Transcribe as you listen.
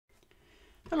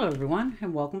Hello everyone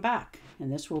and welcome back, and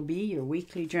this will be your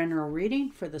weekly general reading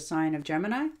for the sign of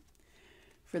Gemini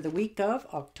for the week of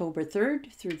October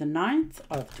 3rd through the 9th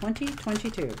of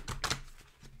 2022.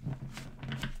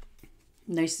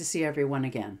 Nice to see everyone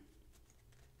again.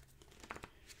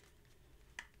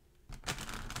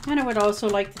 And I would also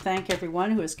like to thank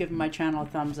everyone who has given my channel a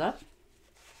thumbs up,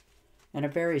 and a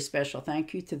very special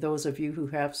thank you to those of you who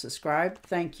have subscribed.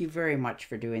 Thank you very much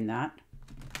for doing that,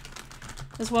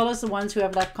 as well as the ones who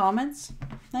have left comments.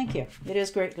 Thank you. It is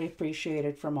greatly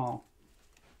appreciated from all.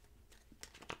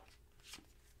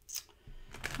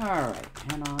 All right,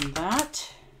 and on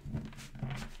that,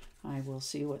 I will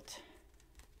see what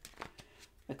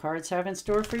the cards have in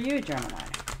store for you, Gemini.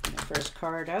 And the first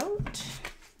card out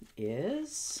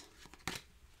is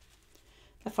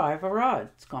the Five of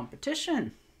Rods.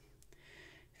 Competition.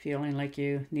 Feeling like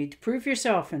you need to prove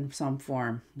yourself in some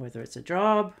form, whether it's a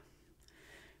job,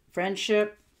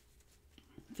 friendship,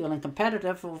 feeling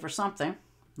competitive over something.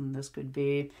 And this could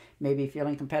be maybe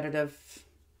feeling competitive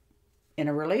in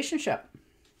a relationship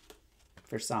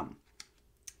for some.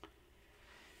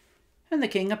 And the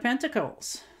King of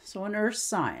Pentacles, so an earth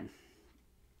sign.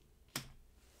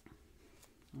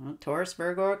 Well, Taurus,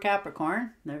 Virgo, or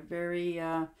Capricorn, they're very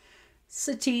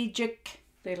strategic.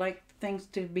 They like things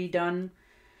to be done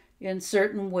in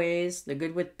certain ways. They're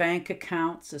good with bank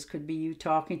accounts. This could be you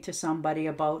talking to somebody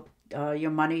about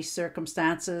your money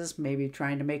circumstances, maybe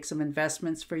trying to make some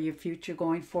investments for your future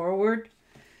going forward.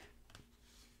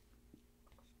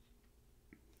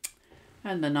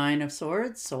 And the Nine of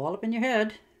Swords, so all up in your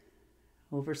head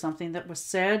over something that was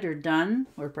said or done,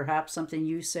 or perhaps something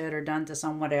you said or done to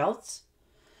someone else.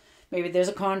 Maybe there's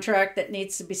a contract that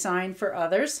needs to be signed for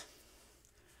others.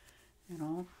 You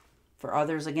know, for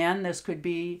others, again, this could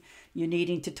be you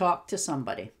needing to talk to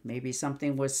somebody. Maybe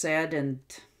something was said and,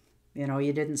 you know,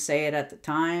 you didn't say it at the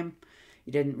time.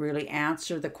 You didn't really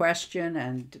answer the question,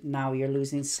 and now you're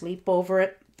losing sleep over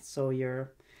it. So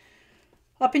you're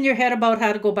up in your head about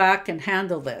how to go back and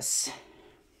handle this.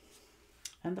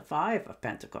 And the Five of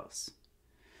Pentacles.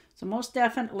 So most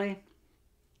definitely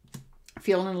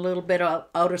feeling a little bit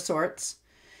out of sorts.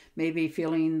 Maybe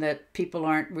feeling that people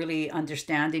aren't really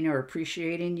understanding or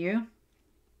appreciating you.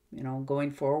 You know,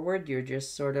 going forward, you're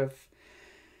just sort of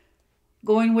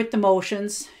going with the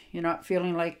motions. You're not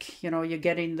feeling like, you know, you're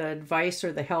getting the advice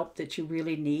or the help that you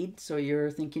really need. So you're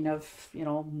thinking of, you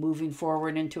know, moving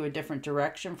forward into a different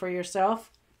direction for yourself.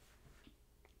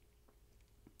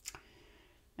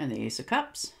 And the Ace of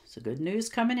Cups. So good news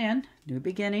coming in. New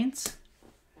beginnings.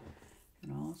 You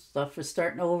know, stuff is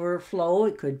starting to overflow.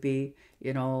 It could be,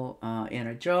 you know, in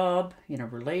a job, in a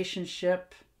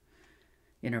relationship,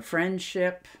 in a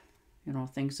friendship. You know,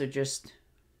 things are just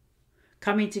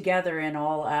coming together in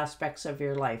all aspects of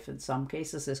your life. In some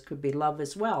cases, this could be love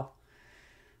as well.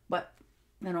 But,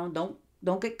 you know,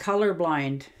 don't get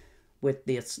colorblind with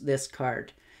this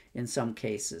card in some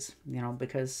cases, you know,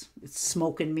 because it's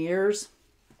smoke and mirrors.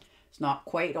 It's not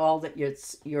quite all that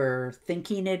you're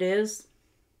thinking it is.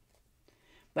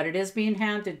 But it is being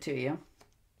handed to you.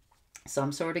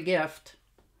 Some sort of gift.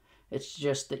 It's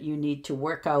just that you need to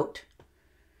work out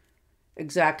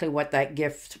exactly what that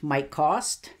gift might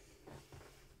cost.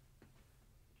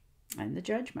 And the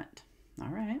Judgment. All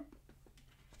right.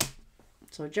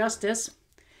 So Justice.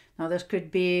 Now this could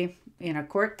be in a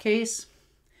court case,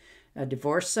 a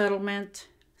divorce settlement,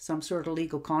 some sort of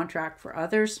legal contract for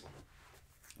others.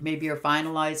 Maybe you're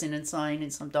finalizing and signing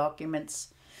some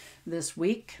documents this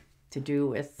week to do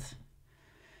with,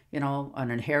 you know,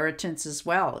 an inheritance as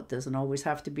well. It doesn't always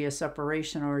have to be a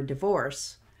separation or a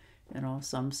divorce. You know,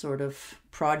 some sort of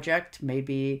project.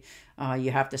 Maybe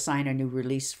you have to sign a new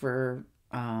release for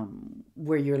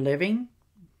where you're living.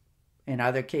 In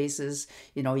other cases,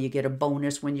 you know, you get a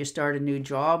bonus when you start a new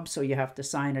job. So you have to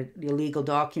sign a legal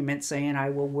document saying,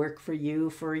 I will work for you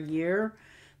for a year.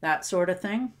 That sort of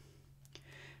thing.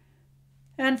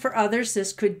 And for others,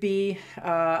 this could be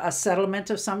a settlement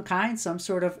of some kind, some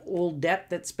sort of old debt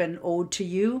that's been owed to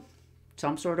you,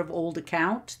 some sort of old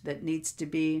account that needs to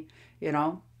be, you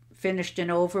know, finished and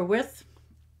over with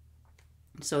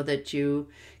so that you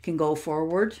can go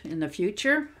forward in the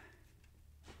future.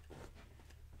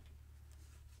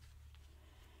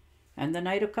 And the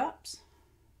Knight of Cups.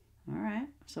 All right,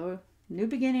 so new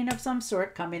beginning of some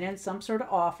sort coming in, some sort of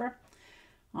offer.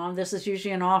 This is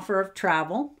usually an offer of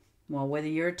travel. Well, whether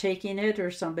you're taking it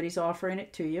or somebody's offering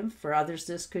it to you. For others,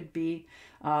 this could be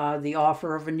the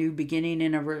offer of a new beginning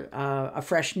in a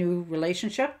fresh new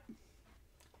relationship.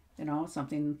 You know,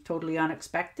 something totally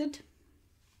unexpected.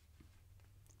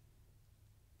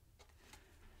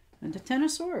 And the Ten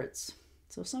of Swords.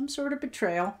 So some sort of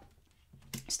betrayal.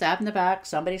 Stabbed in the back,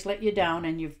 somebody's let you down,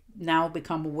 and you've now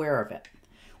become aware of it.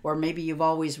 Or maybe you've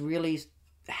always really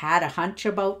had a hunch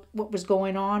about what was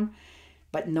going on,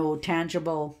 but no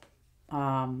tangible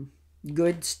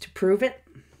goods to prove it.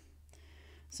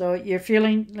 So you're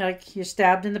feeling like you're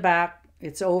stabbed in the back.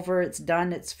 It's over, it's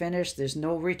done, it's finished. There's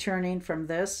no returning from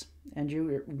this, and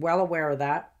you're well aware of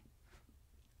that.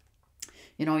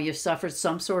 You know, you've suffered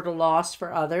some sort of loss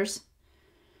for others.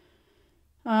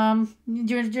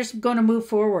 You're just going to move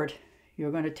forward.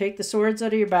 You're going to take the swords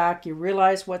out of your back. You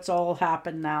realize what's all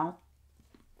happened now,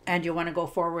 and you want to go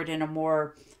forward in a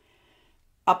more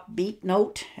upbeat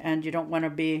note, and you don't want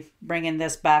to be bringing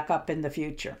this back up in the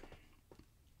future.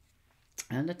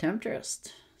 And the Temptress.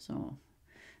 So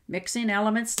mixing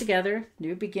elements together,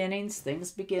 new beginnings,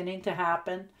 things beginning to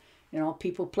happen, you know,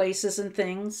 people, places, and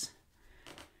things.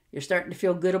 You're starting to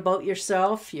feel good about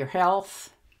yourself, your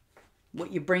health,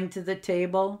 what you bring to the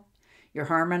table. You're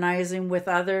harmonizing with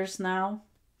others now.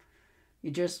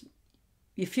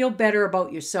 You feel better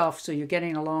about yourself, so you're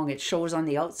getting along. It shows on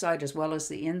the outside as well as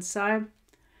the inside.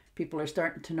 People are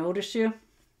starting to notice you.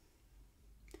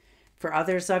 For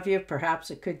others of you, perhaps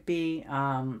it could be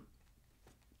a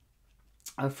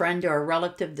friend or a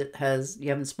relative that you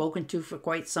haven't spoken to for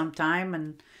quite some time,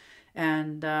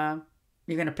 and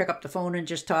you're going to pick up the phone and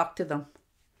just talk to them.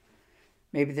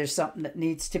 Maybe there's something that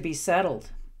needs to be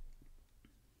settled.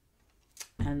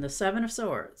 And the Seven of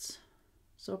Swords.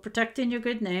 So protecting your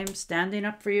good name, standing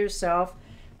up for yourself,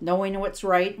 knowing what's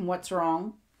right and what's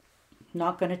wrong.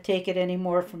 Not going to take it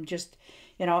anymore from just,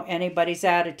 you know, anybody's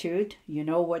attitude. You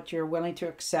know what you're willing to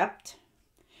accept.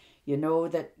 You know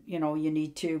that, you know, you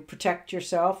need to protect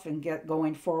yourself and get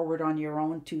going forward on your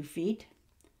own 2 feet.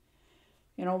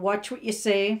 You know, watch what you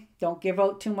say. Don't give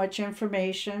out too much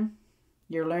information.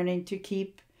 You're learning to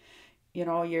keep, you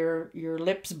know, your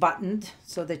lips buttoned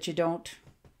so that you don't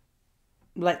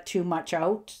let too much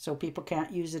out, so people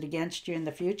can't use it against you in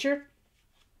the future.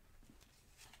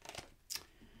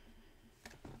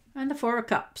 And the Four of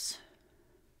Cups.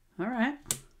 All right.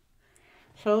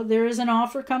 So there is an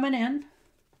offer coming in.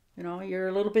 You know, you're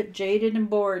a little bit jaded and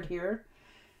bored here.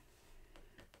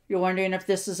 You're wondering if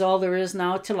this is all there is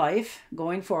now to life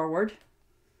going forward.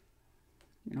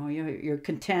 You know, you're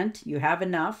content. You have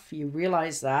enough. You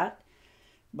realize that.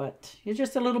 But you're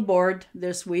just a little bored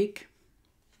this week.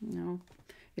 You know,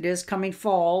 it is coming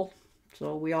fall,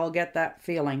 so we all get that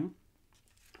feeling.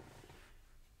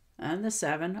 And the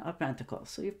Seven of Pentacles.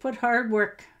 So you've put hard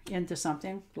work into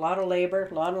something. A lot of labor,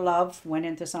 a lot of love went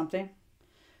into something.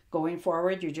 Going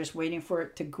forward, you're just waiting for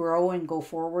it to grow and go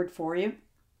forward for you.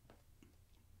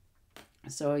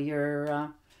 So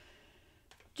you're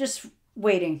just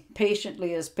waiting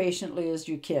patiently as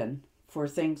you can for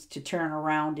things to turn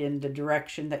around in the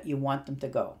direction that you want them to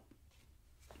go.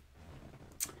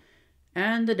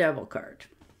 And the Devil card.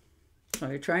 So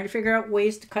you're trying to figure out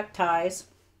ways to cut ties.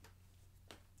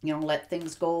 You know, let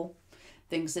things go.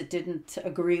 Things that didn't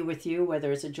agree with you,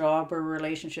 whether it's a job or a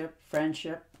relationship,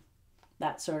 friendship,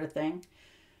 that sort of thing.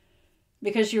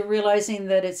 Because you're realizing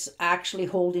that it's actually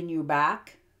holding you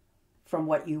back from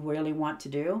what you really want to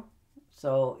do.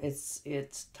 So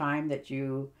it's time that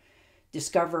you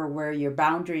discover where your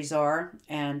boundaries are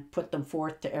and put them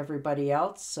forth to everybody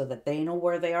else so that they know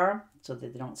where they are, so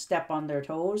that they don't step on their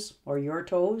toes or your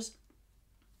toes.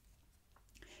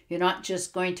 You're not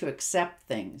just going to accept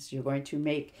things. You're going to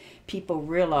make people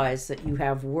realize that you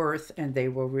have worth and they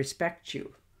will respect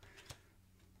you.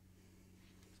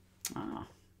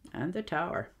 And the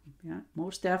Tower. Yeah,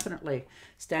 most definitely.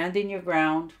 Standing your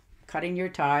ground, cutting your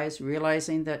ties,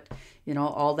 realizing that, you know,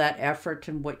 all that effort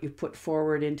and what you put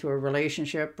forward into a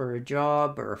relationship or a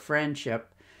job or a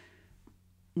friendship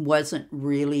wasn't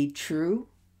really true,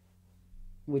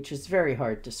 which is very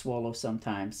hard to swallow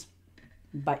sometimes.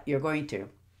 But you're going to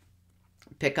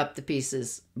pick up the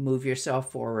pieces, move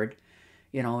yourself forward.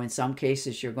 You know, in some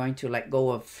cases, you're going to let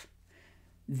go of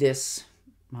this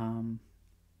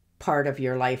part of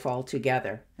your life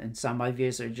altogether. And some of you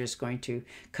are just going to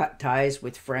cut ties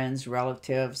with friends,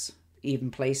 relatives, even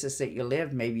places that you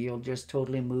live. Maybe you'll just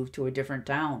totally move to a different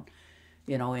town,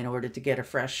 you know, in order to get a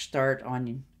fresh start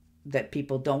on that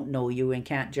people don't know you and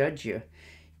can't judge you.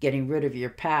 Getting rid of your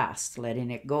past,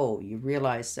 letting it go. You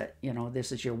realize that, you know,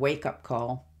 this is your wake-up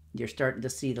call. You're starting to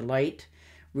see the light,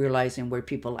 realizing where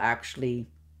people actually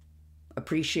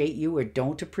appreciate you or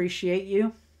don't appreciate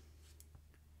you.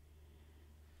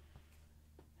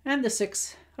 And the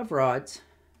Six of Rods.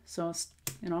 So,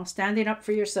 you know, standing up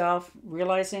for yourself,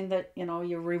 realizing that, you know,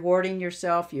 you're rewarding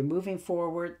yourself, you're moving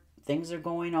forward, things are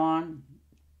going on.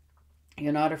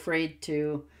 You're not afraid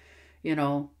to, you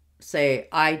know, say,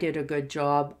 I did a good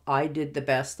job, I did the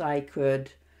best I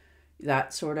could,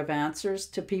 that sort of answers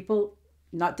to people.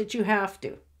 Not that you have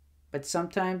to, but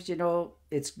sometimes,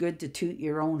 it's good to toot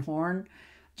your own horn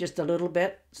just a little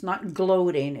bit. It's not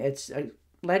gloating, it's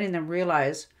letting them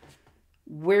realize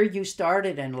where you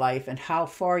started in life and how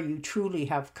far you truly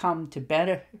have come to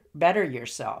better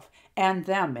yourself and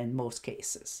them in most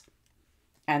cases.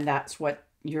 And that's what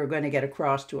you're going to get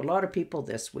across to a lot of people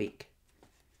this week.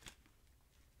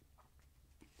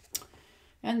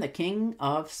 And the King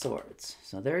of Swords.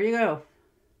 So there you go.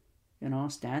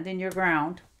 Standing your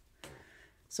ground.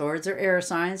 Swords are air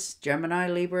signs, Gemini,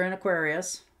 Libra, and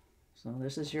Aquarius. So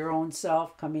this is your own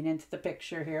self coming into the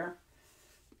picture here.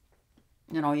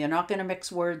 You're not going to mix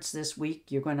words this week.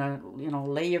 You're going to,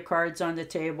 lay your cards on the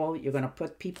table. You're going to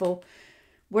put people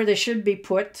where they should be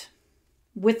put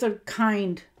with a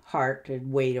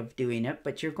kind-hearted way of doing it,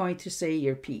 but you're going to say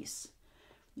your piece.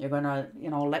 You're going to,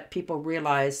 let people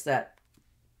realize that,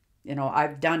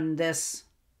 I've done this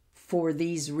for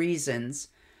these reasons,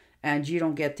 and you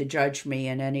don't get to judge me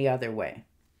in any other way.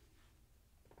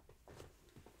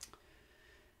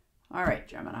 All right,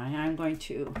 Gemini, I'm going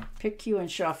to pick you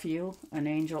and shuffle you an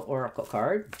Angel Oracle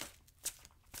card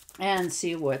and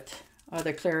see what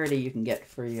other clarity you can get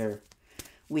for your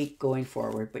week going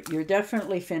forward. But you're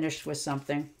definitely finished with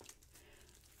something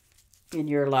in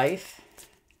your life,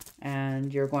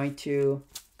 and you're going to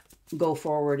go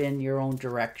forward in your own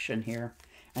direction here,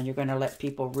 and you're going to let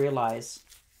people realize,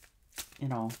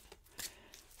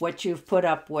 what you've put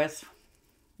up with,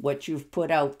 what you've put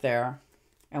out there,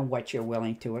 and what you're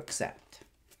willing to accept.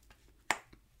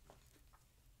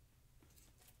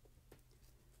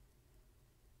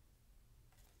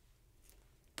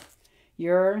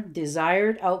 Your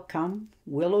desired outcome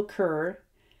will occur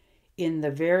in the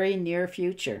very near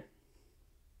future.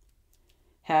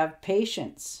 Have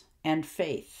patience and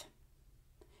faith,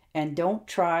 and don't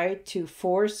try to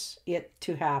force it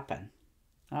to happen.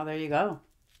 Oh, there you go.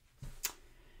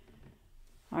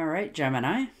 All right,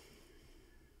 Gemini.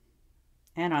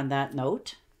 And on that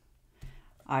note,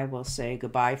 I will say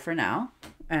goodbye for now,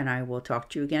 and I will talk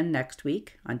to you again next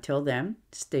week. Until then,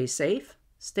 stay safe,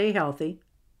 stay healthy,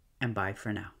 and bye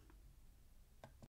for now.